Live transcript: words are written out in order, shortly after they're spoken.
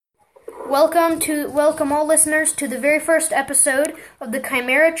Welcome all listeners to the very first episode of the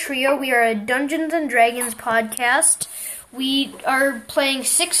Chimera Trio. We are a Dungeons and Dragons podcast. We are playing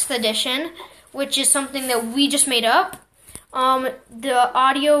 6th edition, which is something that we just made up. The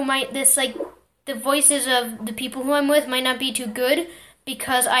audio the voices of the people who I'm with might not be too good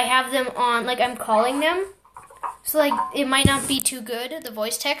because I have them on, I'm calling them. So, it might not be too good, the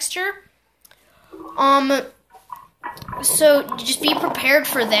voice texture. So just be prepared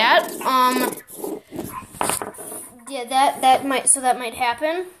for that. That might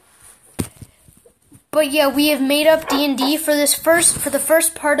happen. But yeah, we have made up D&D for the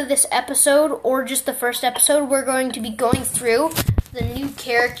first part of this episode, or just the first episode. We're going to be going through the new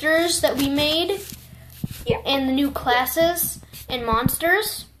characters that we made, and the new classes and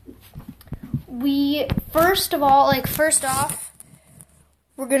monsters. First off,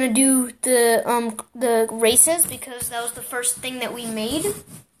 we're gonna do the races because that was the first thing that we made.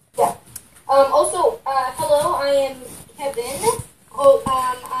 Yeah. Hello, I am Kevin.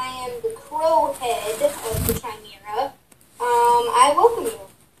 I am the crow head of the Chimera. I welcome you.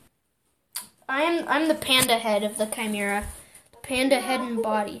 I'm the panda head of the Chimera. Panda head and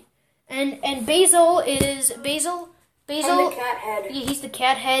body. And Basil. I'm the cat head. Yeah, he's the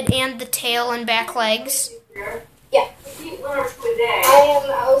cat head and the tail and back legs. Yeah. I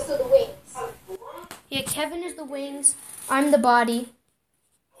am also the wings. Yeah, Kevin is the wings. I'm the body.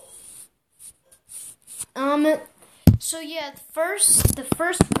 So yeah, the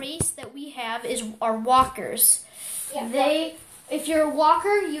first race that we have is our walkers. Yeah. If you're a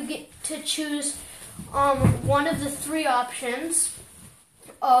walker, you get to choose one of the 3 options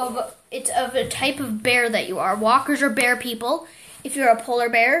of a type of bear that you are. Walkers are bear people. If you're a polar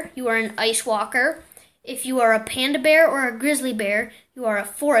bear, you are an ice walker. If you are a panda bear or a grizzly bear, you are a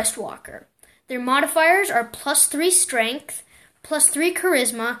forest walker. Their modifiers are +3 strength, +3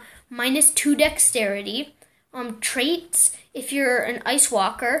 charisma, -2 dexterity. Traits, if you're an ice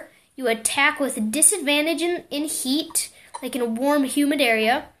walker, you attack with disadvantage in heat, like in a warm, humid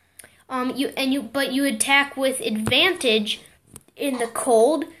area. But you attack with advantage in the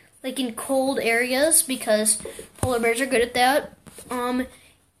cold, like in cold areas, because polar bears are good at that.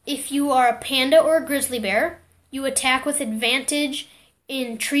 If you are a panda or a grizzly bear, you attack with advantage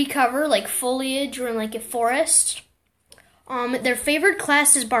in tree cover, like foliage or in a forest. Their favorite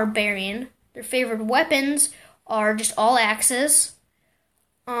class is barbarian. Their favorite weapons are just all axes.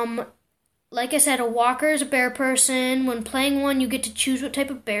 Like I said, a walker is a bear person. When playing one, you get to choose what type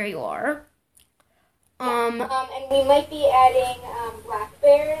of bear you are. And we might be adding black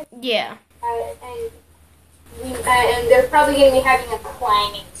bears. Yeah. And they're probably going to be having a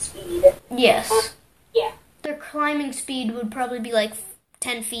climbing speed. Yes. Yeah. Their climbing speed would probably be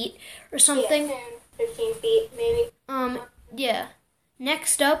 10 feet or something. Yeah, 10, 15 feet, maybe. Yeah.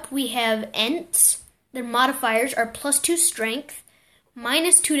 Next up, we have Ents. Their modifiers are +2 strength,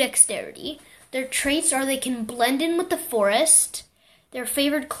 -2 dexterity. Their traits are they can blend in with the forest. Their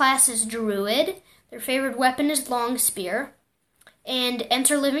favorite class is druid. Their favorite weapon is long spear. And Ents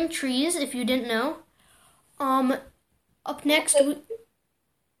are living trees, if you didn't know. Up next,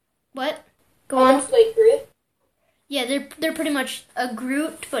 what? Go on. Like Groot? Yeah, they're pretty much a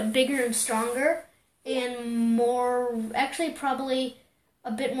Groot, but bigger and stronger, and more, actually probably a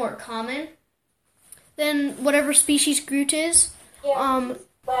bit more common than whatever species Groot is. Yeah,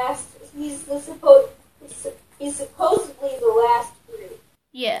 he's supposedly the last Groot.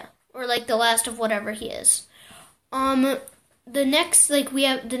 Yeah, or the last of whatever he is. The next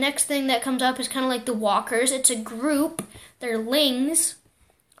thing that comes up is kind of like the walkers. It's a group. They're lings.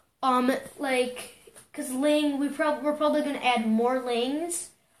 Because we're probably going to add more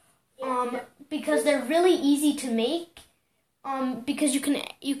lings. Because they're really easy to make. Because you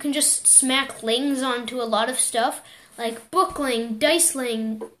can just smack lings onto a lot of stuff, like bookling,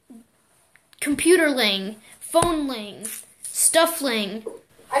 diceling, computerling, phoneling, stuffling.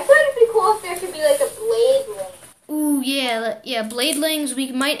 I thought it'd be cool if there could be a blade ling. Ooh, yeah, bladelings,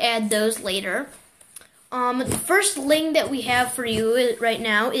 we might add those later. The first ling that we have for you right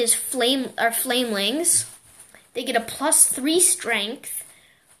now is flamelings. They get a +3 strength,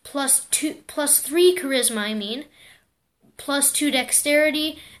 +3 charisma, +2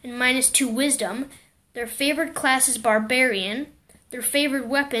 dexterity, and -2 wisdom. Their favorite class is barbarian. Their favorite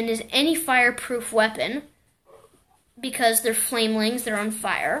weapon is any fireproof weapon, because they're flamelings, they're on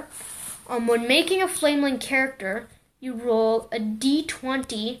fire. When making a flameling character, you roll a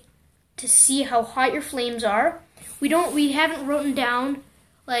d20 to see how hot your flames are. We haven't written down,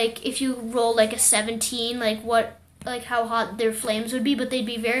 if you roll a 17, what how hot their flames would be, but they'd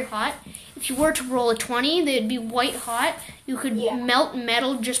be very hot. If you were to roll a 20, they'd be white hot. You could melt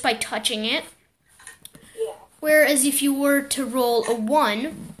metal just by touching it. Yeah. Whereas if you were to roll a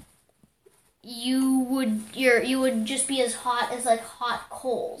 1, you would just be as hot as like hot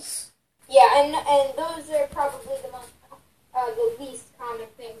coals. Yeah, and those are probably the least common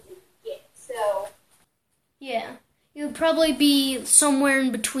things you get. So. Yeah, you would probably be somewhere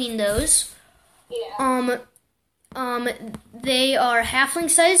in between those. Yeah. They are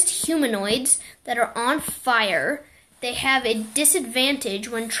halfling-sized humanoids that are on fire. They have a disadvantage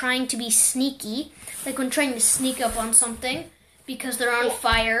when trying to be sneaky, like when trying to sneak up on something, because they're on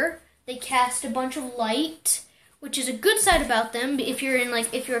fire. They cast a bunch of light, which is a good side about them. If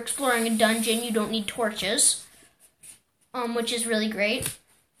you're exploring a dungeon, you don't need torches, which is really great.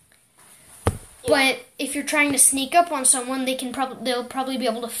 Yeah. But if you're trying to sneak up on someone, they'll probably be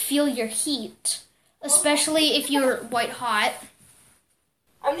able to feel your heat, especially if you're white hot.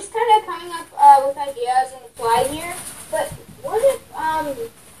 I'm just kind of coming up with ideas on the fly here, but what if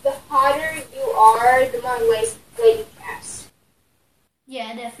the hotter you are, the more light you cast?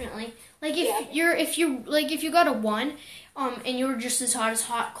 Yeah, definitely. Like if you got a 1, and you were just as hot as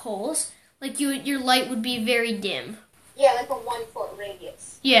hot coals, like your light would be very dim. Yeah, like a 1 foot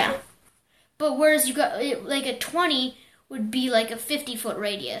radius. Yeah, but whereas you got like a 20 would be like a 50-foot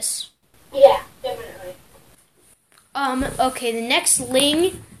radius. Yeah, definitely. Okay, the next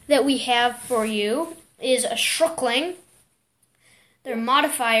ling that we have for you is a shrookling. Their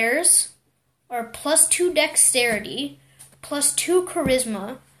modifiers are +2 dexterity, +2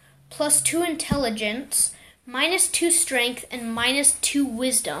 charisma, +2 intelligence, -2 strength, and -2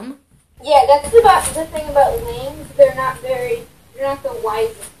 wisdom. Yeah, that's about the thing about lings. They're not the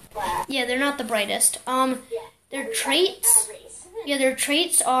wisest class. Yeah, they're not the brightest. Their traits. Yeah, their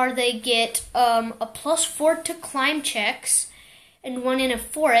traits are they get a +4 to climb checks, and when in a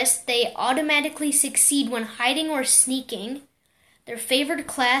forest, they automatically succeed when hiding or sneaking. Their favored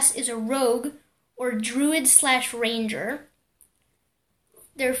class is a rogue or druid/ranger.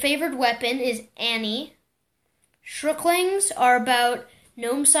 Their favored weapon is Annie. Shrooklings are about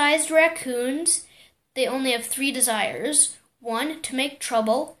gnome-sized raccoons. They only have 3 desires. 1, to make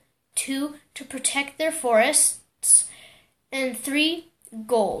trouble. 2, to protect their forests. And 3,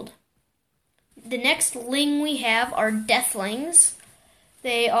 gold. The next ling we have are deathlings.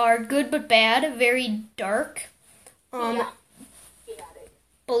 They are good but bad, very dark.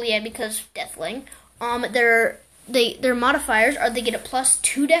 Because deathling. Their modifiers are they get a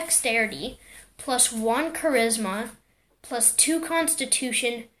 +2 dexterity, +1 charisma, +2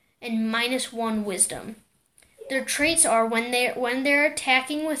 constitution, and -1 wisdom. Their traits are when they're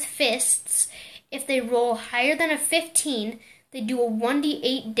attacking with fists, if they roll higher than a 15, they do a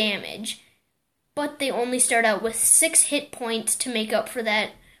 1d8 damage, but they only start out with 6 hit points to make up for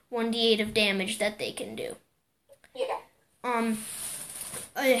that 1d8 of damage that they can do. Yeah.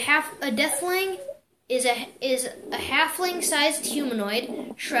 A deathling is a halfling-sized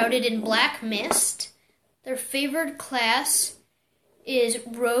humanoid shrouded in black mist. Their favored class is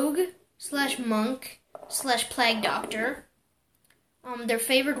rogue/monk/plague doctor. Their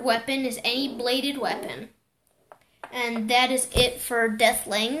favored weapon is any bladed weapon. And that is it for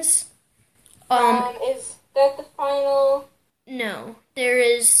deathlings. Is that the final? No, there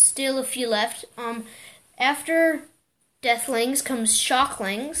is still a few left. After deathlings comes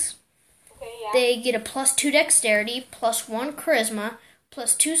shocklings. Okay, yeah. They get a +2 dexterity, +1 charisma,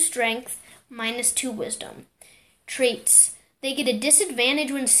 +2 strength, -2 wisdom. Traits. They get a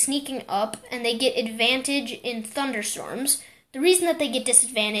disadvantage when sneaking up, and they get advantage in thunderstorms. The reason that they get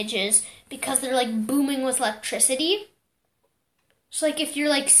disadvantage is because they're like booming with electricity. So like if you're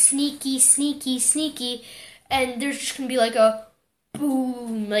like sneaky, and there's just going to be like a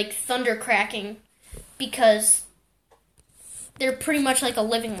boom, like thunder cracking, because they're pretty much like a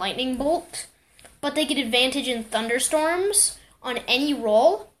living lightning bolt. But they get advantage in thunderstorms on any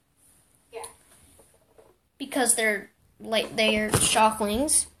roll. Yeah. Because they're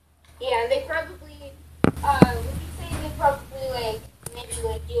shocklings. Yeah, they probably, would you say they probably maybe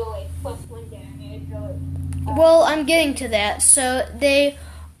deal +1 damage or... Well, I'm getting to that. So they,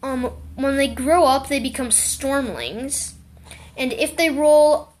 when they grow up, they become stormlings, and if they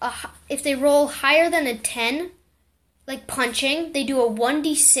roll higher than a 10, like punching, they do a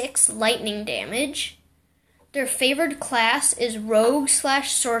 1d6 lightning damage. Their favored class is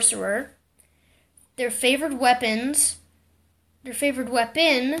rogue/sorcerer. Their favored weapon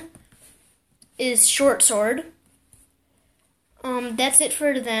is short sword. That's it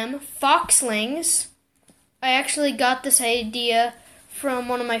for them. Foxlings. I actually got this idea from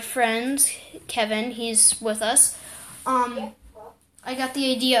one of my friends, Kevin. He's with us. I got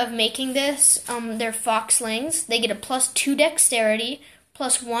the idea of making this. They're foxlings. They get a +2 dexterity,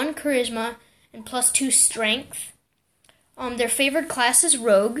 +1 charisma, and +2 strength. Their favored class is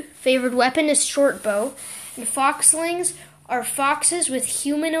rogue. Favored weapon is short bow. And foxlings are foxes with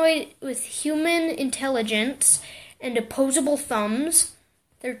human intelligence and opposable thumbs.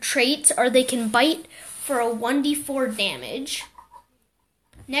 Their traits are they can bite for a 1d4 damage.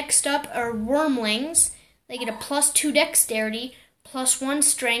 Next up are wormlings. They get a +2 dexterity, +1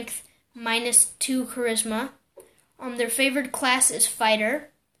 strength, -2 charisma. Their favored class is fighter.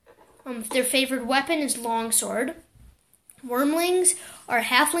 Their favored weapon is longsword. Wormlings are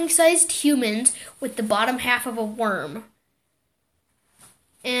halfling-sized humans with the bottom half of a worm.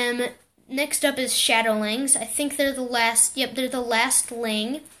 Next up is shadowlings. I think they're the last. Yep, they're the last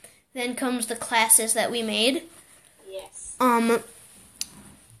ling. Then comes the classes that we made. Yes.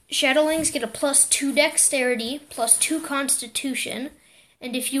 Shadowlings get a +2 dexterity, +2 constitution,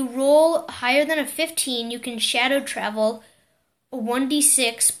 and if you roll higher than a 15, you can shadow travel a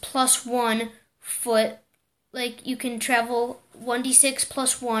 1d6 +1 foot. Like, you can travel 1d6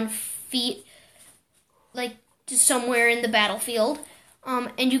 +1 feet, like, to somewhere in the battlefield.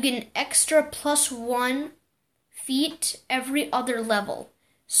 And you get an extra +1 feet every other level.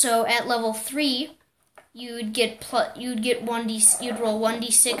 So at level 3, you'd roll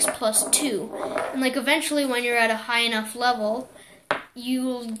 1d6 +2, and like eventually when you're at a high enough level,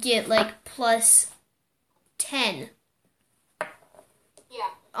 you'll get like +10.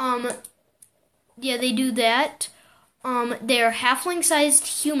 Yeah. Yeah, they do that. They're halfling-sized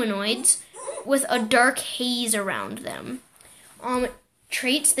humanoids with a dark haze around them.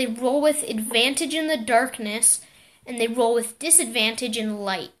 Traits, they roll with advantage in the darkness, and they roll with disadvantage in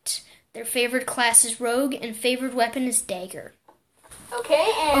light. Their favorite class is rogue, and favorite weapon is dagger.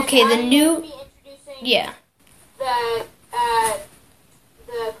 Okay, and okay, the I'm new... going to be introducing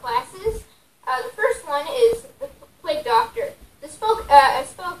the classes. The first one is the Plague Doctor, a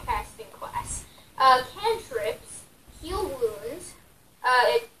spellcasting class. Cantrips, heal wounds,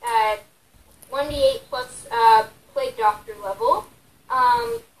 at 1d8 plus Plague Doctor level.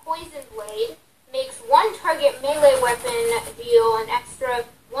 Poison Blade makes one target melee weapon deal an extra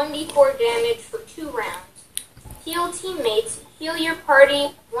 1d4 damage for 2 rounds. Heal teammates, heal your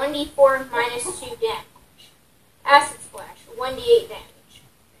party 1d4 -2 damage. Acid Splash, 1d8 damage.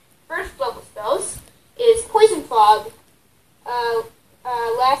 First level spells is Poison Fog,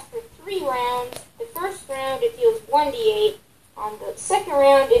 lasts for 3 rounds. The first round it deals 1d8. On the second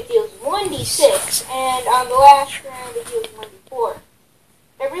round it deals 1d6, and on the last round it deals 1d4.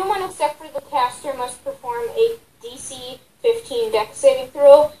 Everyone except for the caster must perform a DC 15 Dex saving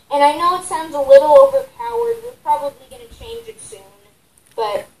throw, and I know it sounds a little overpowered. We're probably going to change it soon,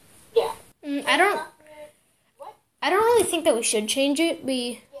 but yeah. I don't really think that we should change it.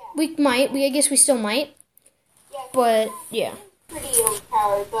 We might. I guess we still might. Yeah, but yeah. Pretty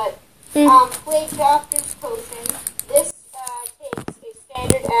overpowered, but Plague Doctor's Potion. This takes a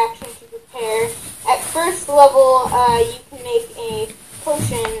standard action to prepare. At first level, you can make a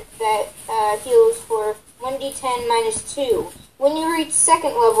potion that heals for 1d10 -2. When you reach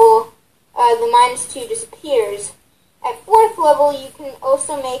second level, the -2 disappears. At fourth level, you can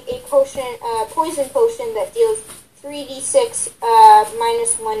also make a potion, poison potion that deals 3d6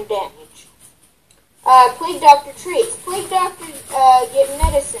 -1 damage. Plague Doctor traits. Plague Doctors get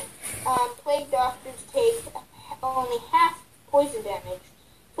medicine. Plague Doctors take only half poison damage.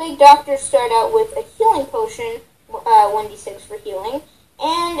 Plague Doctors start out with a healing potion, 1d6 for healing,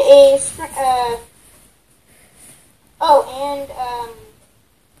 and a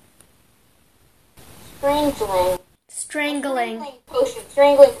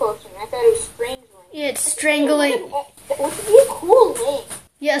Strangling potion. I thought it was Strangling. Yeah, it's strangling. Which would be a cool name.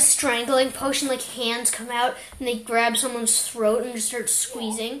 Yeah, a strangling potion, like hands come out and they grab someone's throat and just start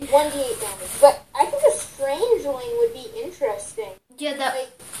squeezing. 1d8 damage. But I think a Strangeling would be interesting. Yeah, that...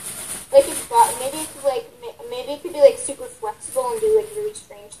 Like its body, maybe it could be like super flexible and do like really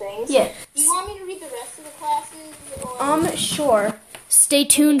strange things. Yeah. Do you want me to read the rest of the classes? Or? Sure. Stay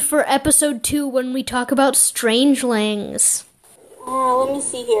tuned for episode 2 when we talk about strangelings. Let me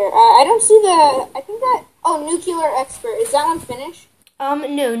see here. I don't see I think that... Oh, Nuclear Expert. Is that one finished?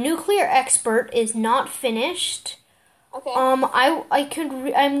 No, Nuclear Expert is not finished. Okay. I'll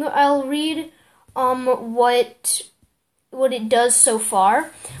read, what it does so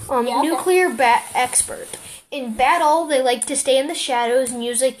far. Nuclear Expert. In battle, they like to stay in the shadows and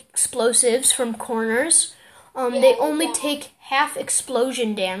use like explosives from corners. They only take half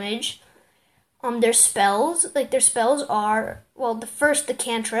explosion damage. Their spells are, the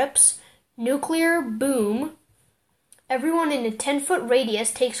cantrips, Nuclear Boom, everyone in a 10-foot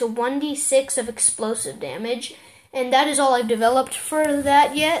radius takes a 1d6 of explosive damage, and that is all I've developed for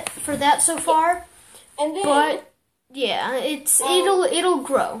that so far. And then, but yeah, it'll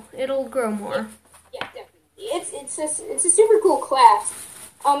grow. It'll grow more. Yeah, definitely. It's a super cool class.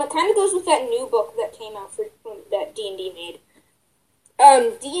 It kind of goes with that new book that came out that D&D made.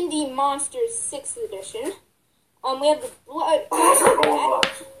 D&D Monsters 6th edition. We have the Blood Rat,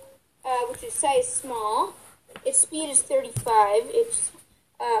 which is size small. Its speed is 35. Its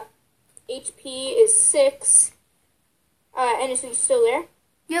HP is 6. And is he still there?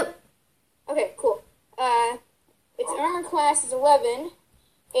 Yep. Okay, cool. Its armor class is 11.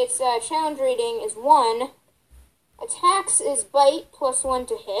 Its challenge rating is 1. Attacks is bite plus 1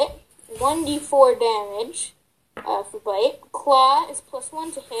 to hit. 1d4 damage for bite. Claw is plus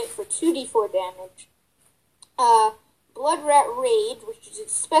 1 to hit for 2d4 damage. Blood Rat Rage, which is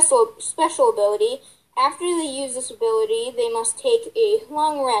its special ability. After they use this ability, they must take a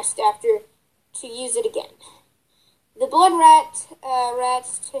long rest after to use it again. The Blood Rats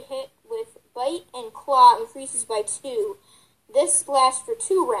to hit with bite and claw increases by 2. This lasts for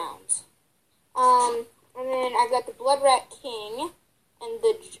 2 rounds. And then I've got the Blood Rat King, and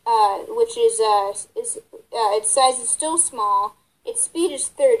which is its size is still small. Its speed is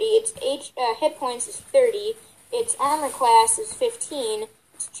 30. Its hit points is 30. Its armor class is 15.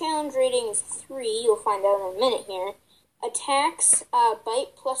 Its challenge rating is 3. You'll find out in a minute here. Attacks,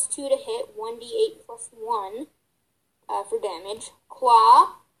 bite plus 2 to hit, 1d8 plus 1 for damage.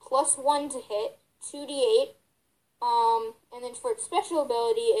 Claw plus 1 to hit, 2d8. And then for its special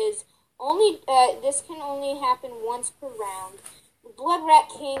ability is this can only happen once per round. The Blood Rat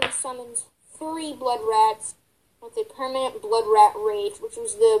King summons 3 blood rats with a permanent Blood Rat Rage, which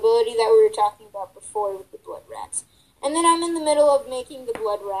was the ability that we were talking about before with the blood rats. And then I'm in the middle of making the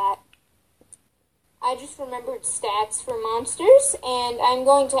Blood Rat. I just remembered stats for monsters, and I'm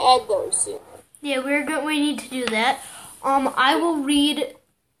going to add those soon. Yeah, we need to do that. I will read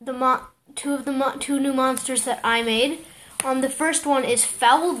the two new monsters that I made. The first one is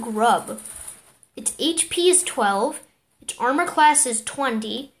Foul Grub. Its HP is 12. Its armor class is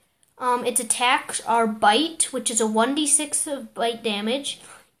 20. Its attacks are Bite, which is a 1d6 of bite damage.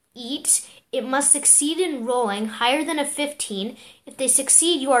 Eat. It must succeed in rolling higher than a 15. If they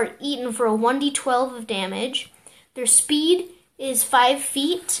succeed, you are eaten for a 1d12 of damage. Their speed is 5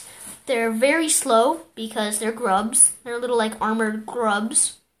 feet. They're very slow because they're grubs. They're little like armored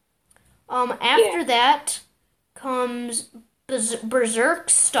grubs. After that comes Berserk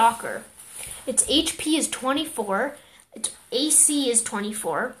Stalker. Its HP is 24. Its AC is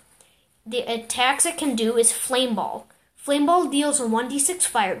 24. The attacks it can do is Flame Ball. Flame Ball deals a 1d6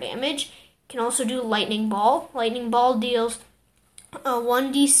 fire damage. It can also do Lightning Ball. Lightning Ball deals a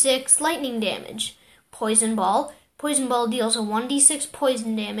 1d6 lightning damage. Poison Ball. Poison Ball deals a 1d6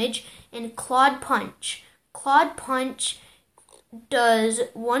 poison damage. And Clawed Punch. Clawed Punch does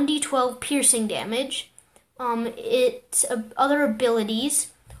 1d12 piercing damage. Its other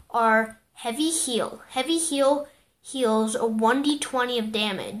abilities are Heavy Heal. Heavy Heal heals a 1d20 of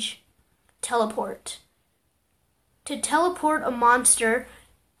damage. Teleport. To teleport, a monster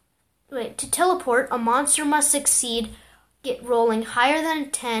must succeed, get rolling higher than a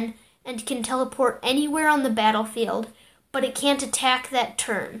 10, and can teleport anywhere on the battlefield, but it can't attack that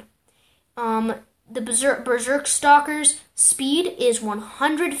turn. The Berserk Stalker's speed is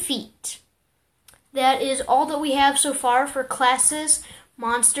 100 feet. That is all that we have so far for classes,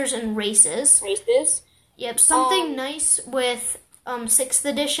 monsters, and races. Yep, something nice with 6th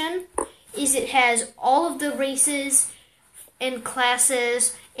edition is it has all of the races and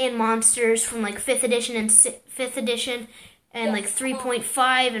classes and monsters from like 5th edition and 5th edition and like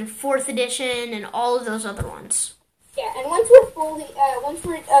 3.5 and 4th edition and all of those other ones. Yeah, and once we're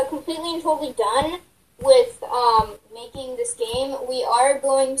completely and totally done with making this game, we are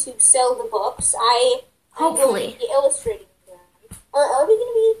going to sell the books. Hopefully. Going to be illustrating them. Or are we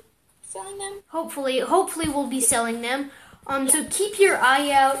going to be selling them? Hopefully we'll be selling them. So keep your eye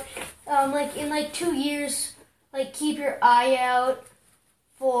out. In 2 years, keep your eye out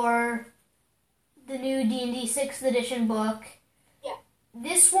for the new D&D 6th edition book. Yeah.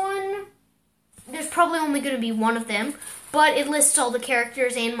 This one, there's probably only going to be one of them, but it lists all the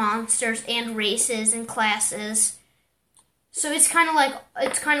characters and monsters and races and classes. So it's kind of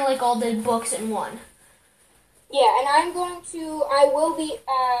like all the books in one. Yeah, and I will be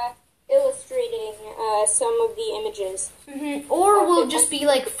illustrating some of the images. Mm-hmm. Or we'll just be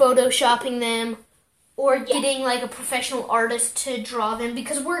photoshopping them, or getting a professional artist to draw them,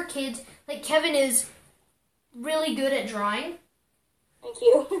 because we're kids. Kevin is really good at drawing. Thank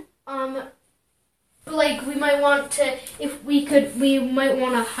you. like we might want to, if we could, we might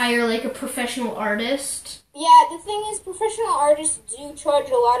want to hire like a professional artist. Yeah, the thing is, professional artists do charge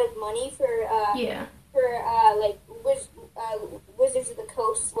a lot of money for like Wizards of the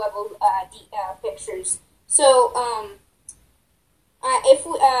Coast level pictures. So if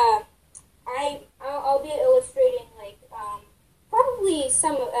we, I'll be illustrating like probably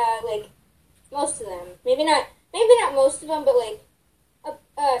some like most of them. Maybe not most of them, but like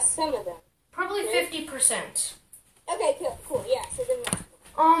some of them. Probably 50%. Okay, cool. Yeah. So then.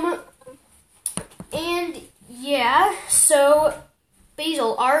 And yeah. So,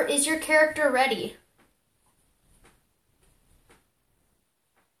 Basil, is your character ready?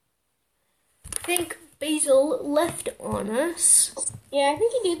 I think Basil left on us. Yeah, I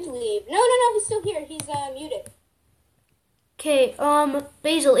think he did leave. No, he's still here. He's muted. Okay,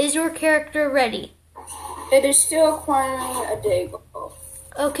 Basil, is your character ready? It is still acquiring a dagger.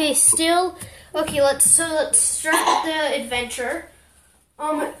 Okay, still. Okay, let's start the adventure.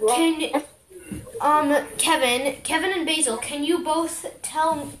 Kevin and Basil, can you both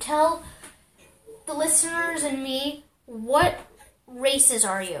tell the listeners and me what races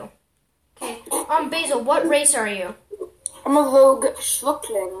are you? Okay, Basil, what race are you? I'm a rogue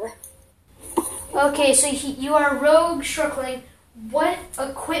shruckling. Okay, so you are a rogue shruckling. What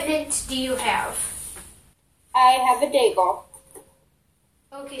equipment do you have? I have a dagger.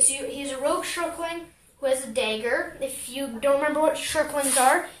 Okay, so he's a rogue shruckling who has a dagger. If you don't remember what shrucklings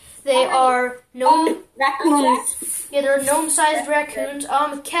are, they are gnome raccoons. Yeah, they're gnome-sized raccoons.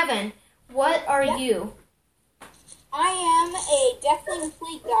 Kevin, what are you? I am a deathling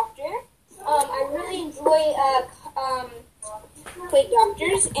plague doctor. I really enjoy plague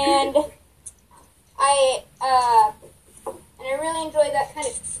doctors, and I really enjoy that kind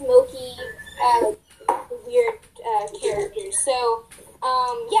of smoky, weird character. So,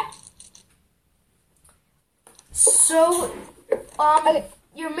 yeah. So,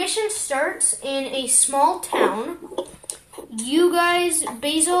 your mission starts in a small town. You guys,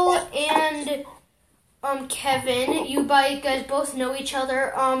 Basil and Kevin, you guys both know each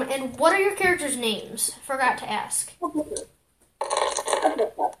other. And what are your characters' names? Forgot to ask.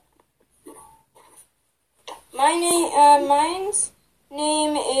 Mine's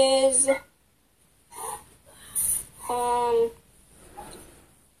name is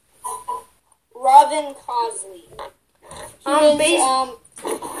Robin Cosley.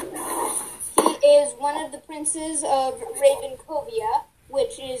 He is one of the princes of Ravencovia,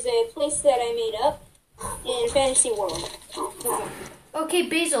 which is a place that I made up in Fantasy World. Okay,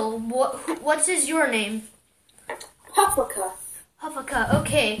 Basil, what's your name? Paprika. Huffaca.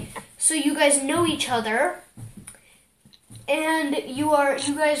 Okay, so you guys know each other, and you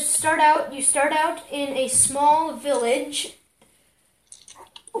guys start out in a small village.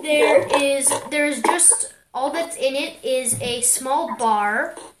 There's just all that's in it is a small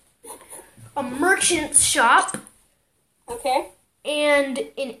bar, a merchant's shop, okay, and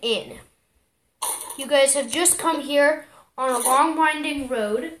an inn. You guys have just come here on a long winding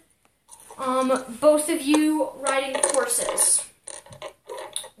road. Both of you riding horses.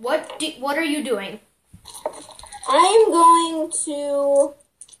 What are you doing? I'm going to.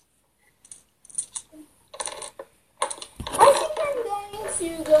 I think I'm going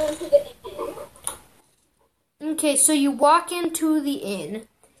to go into the inn. Okay, so you walk into the inn.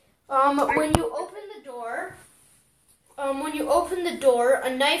 When you open the door, a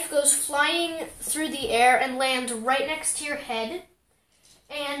knife goes flying through the air and lands right next to your head.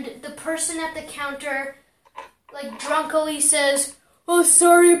 And the person at the counter, like drunkily says, "Oh,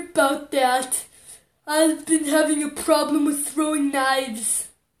 sorry about that. I've been having a problem with throwing knives."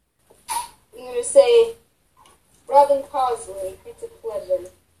 I'm going to say, Robin Cosley, it's a pleasure.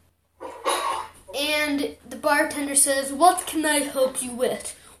 And the bartender says, "What can I help you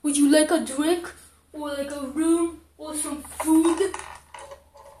with? Would you like a drink, or like a room, or some food?"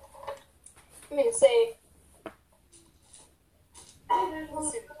 I'm going to say,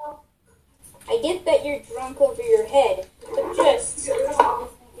 listen, I get that you're drunk over your head, but just don't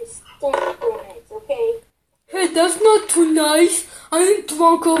throw knives, okay? Hey, that's not too nice. I ain't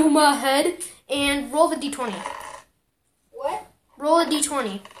drunk over my head. And roll the d20. What? Roll a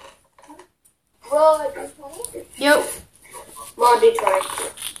d20. Roll a d20? Yep. Roll a d20.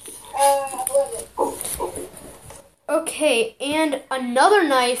 11. Okay, and another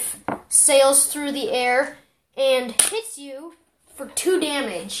knife sails through the air and hits you for 2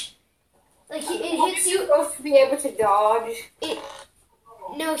 damage. Like, it hits you. Supposed to be able to dodge.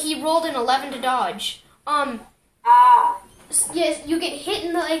 No, he rolled an 11 to dodge. Yes, you get hit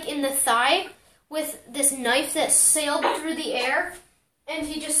in the thigh with this knife that sailed through the air, and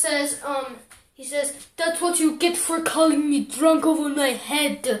he just says, He says, "That's what you get for calling me drunk over my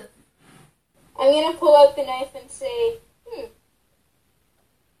head." I'm gonna pull out the knife and say,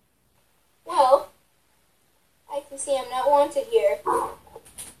 well, I can see I'm not wanted here.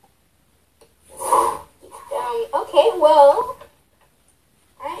 Okay, well,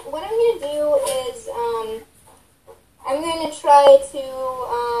 what I'm gonna do is, I'm gonna try to,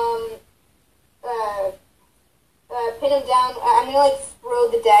 pin him down. I'm gonna, like, throw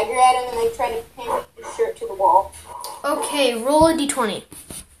the dagger at him and, like, try to pin his shirt to the wall. Okay, roll a d20.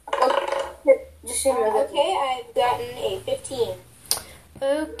 Okay, okay, I've gotten a 15.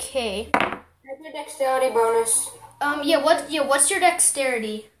 Okay. That's a dexterity bonus. What's your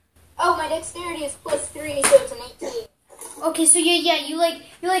dexterity? Oh, my dexterity is +3, so it's an 18. Okay, so you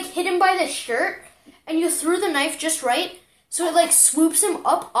hit him by the shirt, and you threw the knife just right, so it like swoops him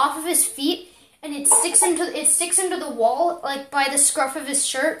up off of his feet, and it sticks into the wall like by the scruff of his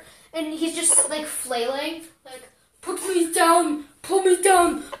shirt, and he's just like flailing, like, "Put me down, pull me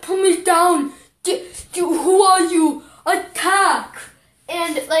down, pull me down. Who are you? Attack!"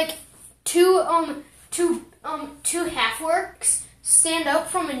 And like two half-orcs stand up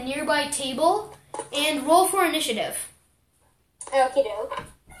from a nearby table and roll for initiative. Okie doke.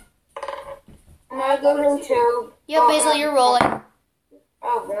 Am I going to? Yep, Basil, you're rolling.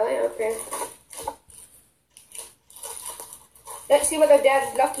 Oh, really? Okay. Let's see what the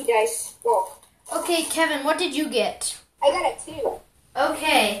dad's lucky dice roll. Okay, Kevin, what did you get? I got a 2.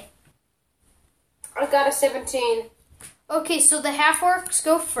 Okay. I got a 17. Okay, so the half-orcs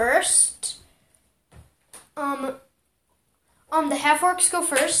go first. The half-orcs go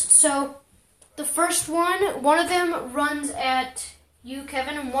first, so the first one of them runs at you,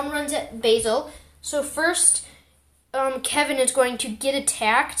 Kevin, and one runs at Basil. So first, Kevin is going to get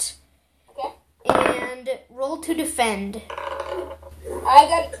attacked. Okay. And roll to defend. I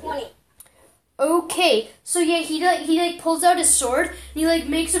got a 20. Okay, so yeah, he pulls out his sword, and he like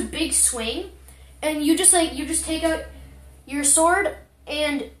makes a big swing, and you just take out your sword,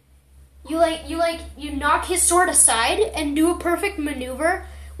 and you knock his sword aside and do a perfect maneuver,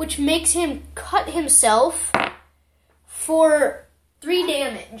 which makes him cut himself for 3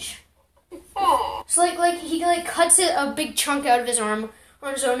 damage. So he cuts a big chunk out of his arm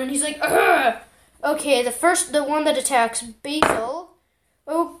on his own, and he's like, "Ugh!" Okay, the one that attacks Basil.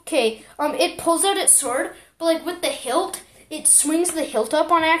 Okay, it pulls out its sword, but like with the hilt, it swings the hilt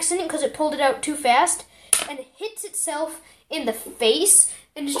up on accident because it pulled it out too fast, and hits itself in the face,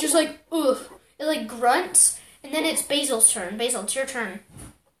 and it's just like, ugh. It like grunts, and then it's Basil's turn. Basil, it's your turn.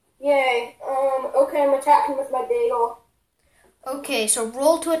 Yay. Okay, I'm attacking with my dagger. Okay, so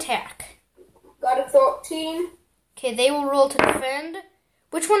roll to attack. Got a 13. Okay, they will roll to defend.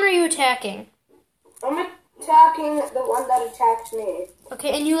 Which one are you attacking? I'm attacking the one that attacked me.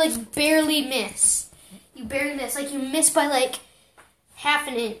 Okay, and you like barely miss. You barely miss. Like you miss by like half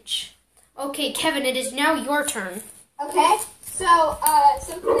an inch. Okay, Kevin, it is now your turn. Okay, so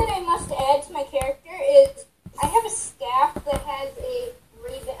something that I must add to my character is I have a staff that has a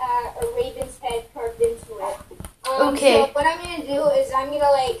raven's head carved into it. Okay. So what I'm gonna do is I'm gonna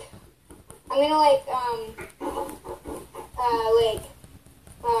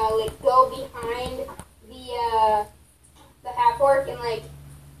go behind the half orc and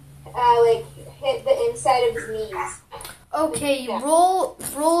hit the inside of his knees. Okay, roll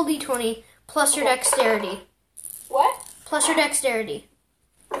d20 plus your dexterity. What? Plus your dexterity.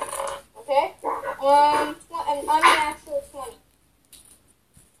 Okay. I'm an actual 20.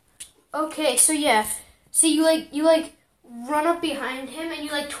 Okay, so yeah. So you run up behind him and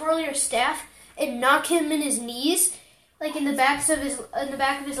you like twirl your staff and knock him in his knees, like in the back of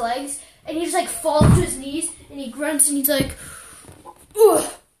his legs, and he just like falls to his knees and he grunts and he's like,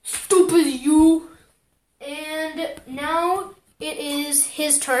 "Ugh, stupid you." And now it is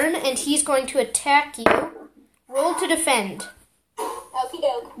his turn and he's going to attack you. Roll to defend. Okie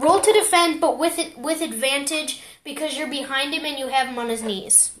doke. Roll to defend, but with advantage because you're behind him and you have him on his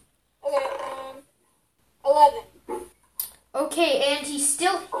knees. Okay, 11. Okay, and he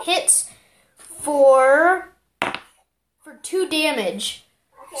still hits for 2 damage.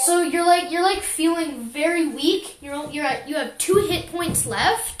 Okay. So you're like feeling very weak. You have 2 hit points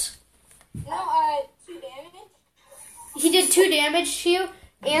left. No, 2 damage. He did 2 damage to you,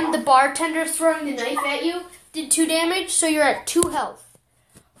 and the bartender throwing the knife at you did 2 damage, so you're at 2 health.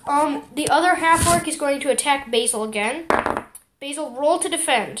 The other half-orc is going to attack Basil again. Basil, roll to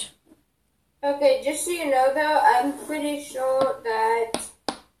defend. Okay, just so you know, though, I'm pretty sure that,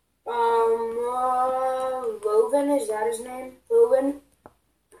 Loven, is that his name? Loven?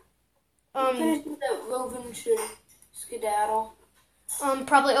 I'm pretty sure that Loven should skedaddle.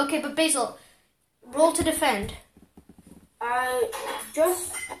 Probably. Okay, but Basil, Roll to defend. I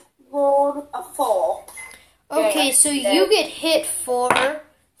just rolled a 4. Okay, Yeah, so yeah. you get hit for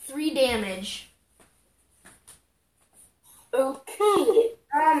 3 damage. Okay.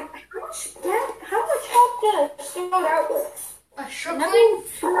 How much health did I start out with? A I'm shriekling. not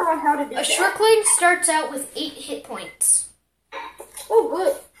sure on how to do A that. shriekling starts out with 8 hit points. Oh,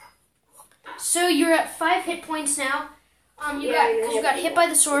 good. So you're at 5 hit points now. You got hit by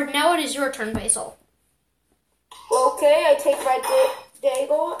the sword. Now it is your turn, Basil. Okay, I take my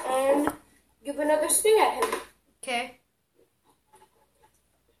dagger and give another swing at him. Okay.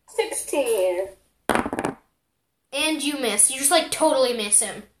 16. And you miss. You just like totally miss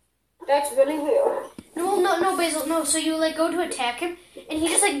him. That's really weird. No, Basil, no. So you like go to attack him, and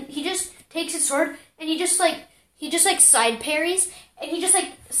he just takes his sword, and he just side parries, and he just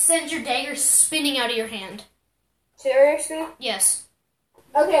like sends your dagger spinning out of your hand. Seriously? Yes.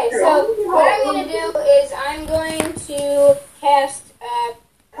 Okay, so what I'm going to do is I'm going to cast,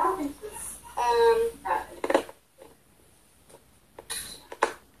 let me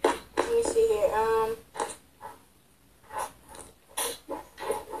see here,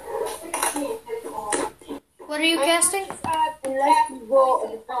 What are you casting? unless you roll a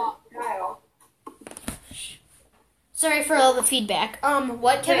different tile. Sorry for all the feedback.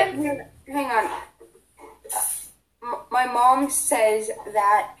 What, Kevin? Hang on. My mom says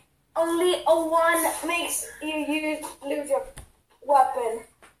that only a 1 makes you lose your weapon.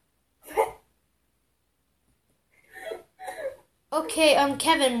 Okay,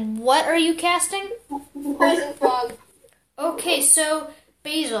 Kevin, what are you casting? Poison fog. Okay, so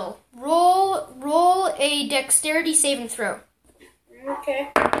Basil, roll a dexterity saving throw.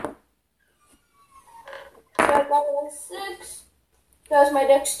 Okay. So I got a 6. That's my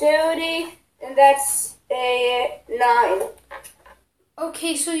dexterity, and that's a 9.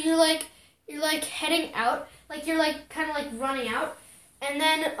 Okay, so you're like heading out, like you're like kind of like running out, and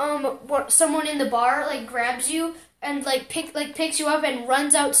then someone in the bar like grabs you and picks you up and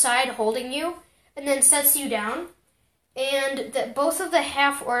runs outside holding you, and then sets you down. And that both of the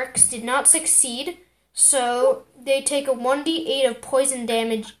half orcs did not succeed, so they take a 1d8 of poison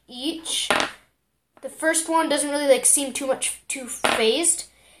damage each. The first one doesn't really seem too phased,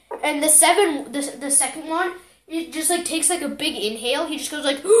 and the second one, it just takes a big inhale. He just goes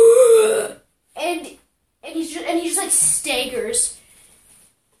and he just staggers,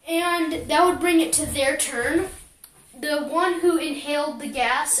 and that would bring it to their turn. The one who inhaled the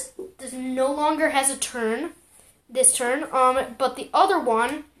gas no longer has a turn. This turn, but the other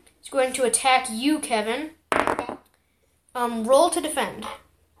one is going to attack you, Kevin. Roll to defend.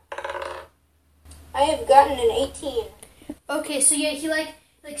 I have gotten an 18. Okay, so yeah, he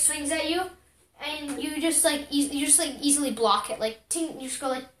swings at you, and you just easily block it, ting. You just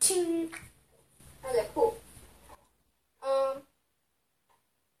go ting. Okay, cool.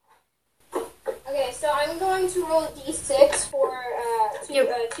 Okay, so I'm going to roll a d6 for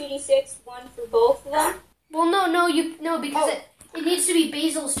 2d6, 1 for both of them. Well, no, because it needs to be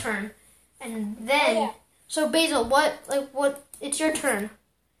Basil's turn, and then. Oh, yeah. So Basil, what? It's your turn.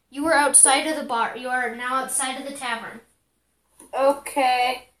 You were outside of the bar. You are now outside of the tavern.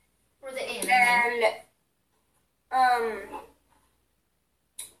 Okay. Or the inn. And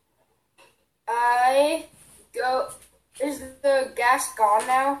I go. Is the gas gone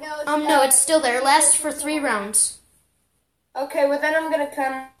now? No, it's still there. It lasts for 3 rounds. Okay, well then I'm gonna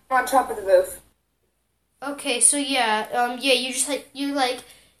come on top of the roof. Okay, so yeah, you just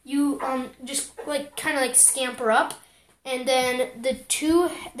kind of scamper up, and then the two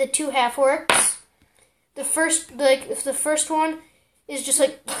half orcs. The first one is just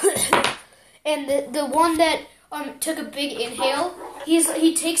and the one that took a big inhale,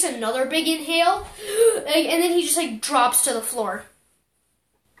 he takes another big inhale, and then he just drops to the floor.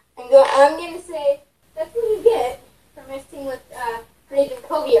 I'm gonna say that's what you get for messing with Raven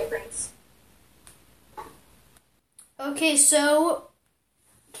Covia Prince. Okay, so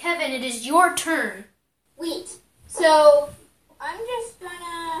Kevin, it is your turn. Sweet. So I'm just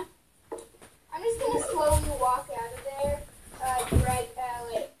gonna slowly walk out of there.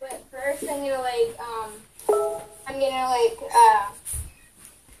 But first I'm gonna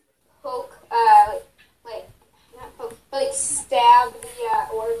poke, not poke, but stab the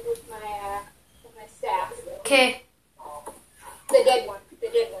orc with my staff. Okay. The dead one.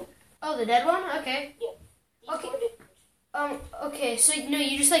 Oh, the dead one? Okay. Yeah. Okay. Okay, so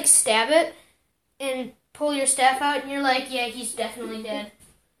you just stab it and pull your staff out, and you're yeah, he's definitely dead.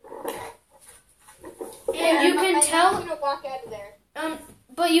 And you can tell. I'm gonna walk out of there.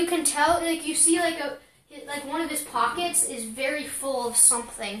 But you can tell, you see one of his pockets is very full of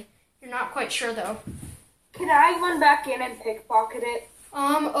something, You're not quite sure though. Can I run back in and pickpocket it?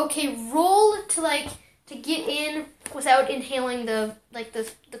 Okay, roll to get in without inhaling the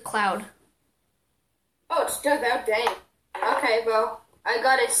cloud. Oh, it stood out, dang. Okay, well, I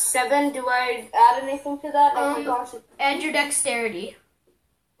got a 7. Do I add anything to that? Oh my gosh. Add your dexterity.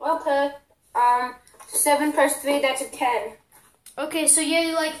 Okay. 7 plus 3, that's a 10. Okay, so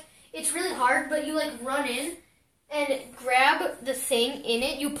yeah, it's really hard, but you run in and grab the thing in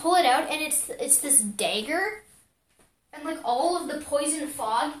it. You pull it out, and it's this dagger, and all of the poison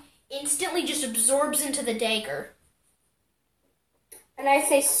fog instantly just absorbs into the dagger. And I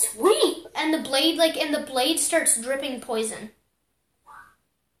say, sweet! And the blade starts dripping poison.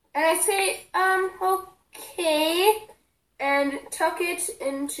 And I say, okay, and tuck it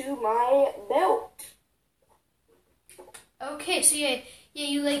into my belt. Okay, so yeah,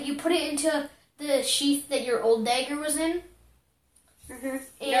 you put it into the sheath that your old dagger was in. Mm-hmm.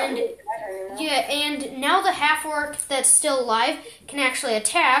 And and now the half-orc that's still alive can actually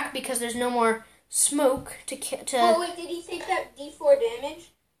attack because there's no more smoke to. Oh wait, did he take that D4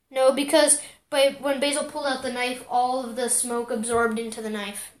 damage? No, because when Basil pulled out the knife, all of the smoke absorbed into the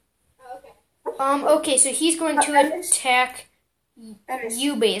knife. Okay. Okay, so he's going to attack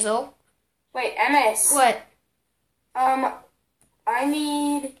you, Basil. Wait, MS. What?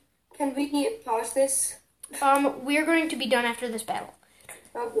 Can we pause this? We're going to be done after this battle.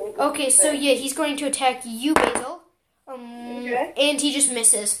 Okay. Okay, so yeah, he's going to attack you, Basil. Okay. And he just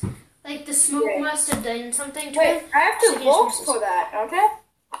misses. The smoke must have done something to him. Wait, I have to roll for that, okay?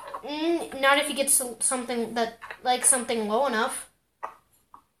 Not if he gets something something low enough.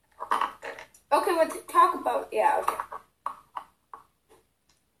 Okay, let's talk about, okay.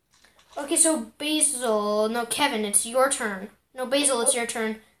 Okay, so Kevin, it's your turn. No, Basil, it's your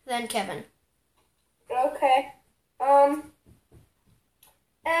turn, then Kevin. Okay. And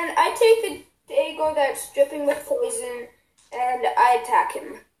I take the dagger that's dripping with poison, and I attack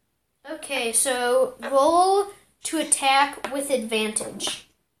him. Okay, so roll to attack with advantage.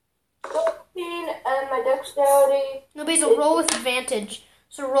 14 and my dexterity. No, Basil, roll with advantage.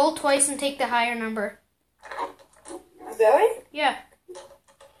 So roll twice and take the higher number. Really? Yeah.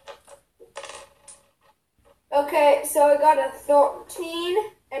 Okay, so I got a 13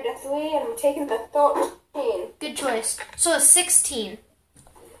 and a 3, and I'm taking the 13. Good choice. So a 16.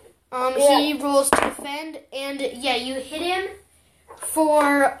 Yeah. He rolls to defend, and yeah, you hit him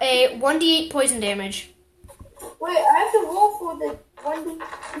for a 1d8 poison damage. Wait, I have to roll for the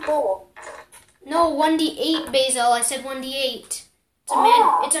 1d roll. No, 1d8, Basil. I said 1d8.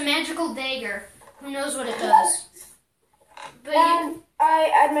 It's a magical dagger. Who knows what it does? But and I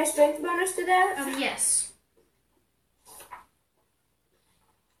add my strength bonus to that? Yes.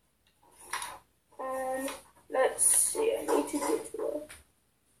 Let's see, I need to do it.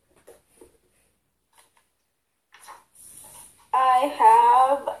 I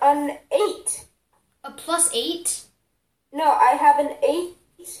have an 8. A +8? No, I have an 8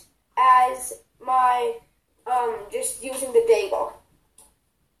 as my, just using the dagger.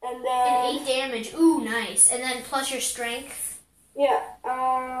 And then... 8 damage. Ooh, nice. And then plus your strength? Yeah,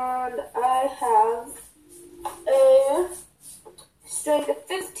 and I have a strength of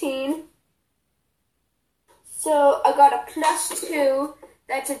 15. So I got a +2.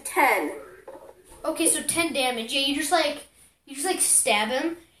 That's a 10. Okay, so 10 damage. Yeah, you just stab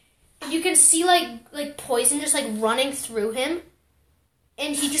him. You can see poison just running through him,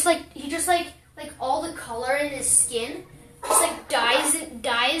 and he just all the color in his skin just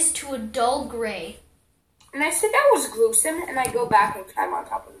dies to a dull gray. And I said that was gruesome, and I go back and climb on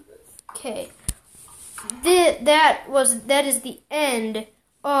top of the roof. Okay, that is the end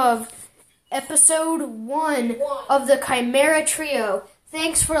of episode 1 of the Chimera Trio.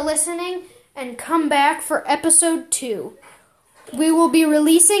 Thanks for listening, and come back for episode 2. We will be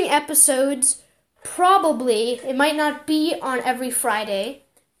releasing episodes, probably, it might not be on every Friday,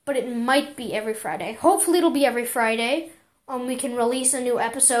 but it might be every Friday. Hopefully it'll be every Friday. We can release a new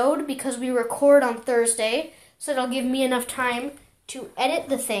episode because we record on Thursday, so that'll give me enough time to edit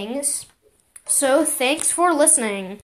the things. So, thanks for listening.